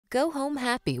Go home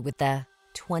happy with the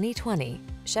 2020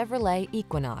 Chevrolet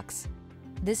Equinox.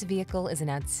 This vehicle is an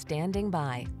outstanding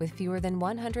buy with fewer than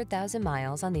 100,000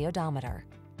 miles on the odometer.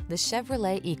 The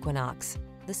Chevrolet Equinox,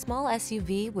 the small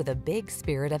SUV with a big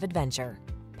spirit of adventure.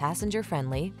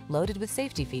 Passenger-friendly, loaded with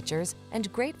safety features,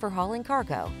 and great for hauling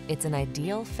cargo, it's an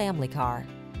ideal family car.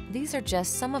 These are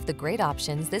just some of the great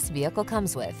options this vehicle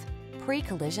comes with: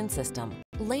 pre-collision system,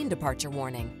 lane departure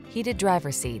warning, heated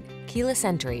driver's seat, keyless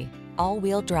entry,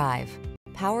 all-wheel drive,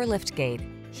 power liftgate,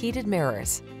 heated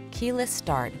mirrors, keyless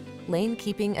start, lane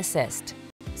keeping assist,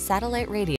 satellite radio,